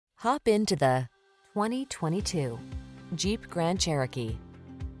Hop into the 2022 Jeep Grand Cherokee.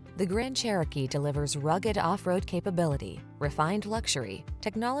 The Grand Cherokee delivers rugged off-road capability, refined luxury,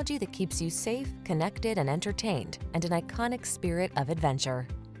 technology that keeps you safe, connected, and entertained, and an iconic spirit of adventure.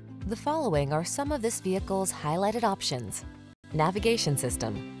 The following are some of this vehicle's highlighted options: navigation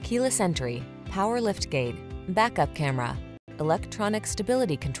system, keyless entry, power liftgate, backup camera, electronic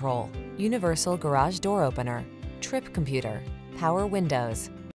stability control, universal garage door opener, trip computer, power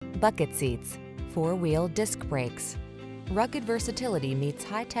windows, bucket seats, four-wheel disc brakes. Rugged versatility meets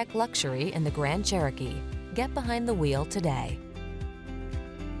high-tech luxury in the Grand Cherokee. Get behind the wheel today.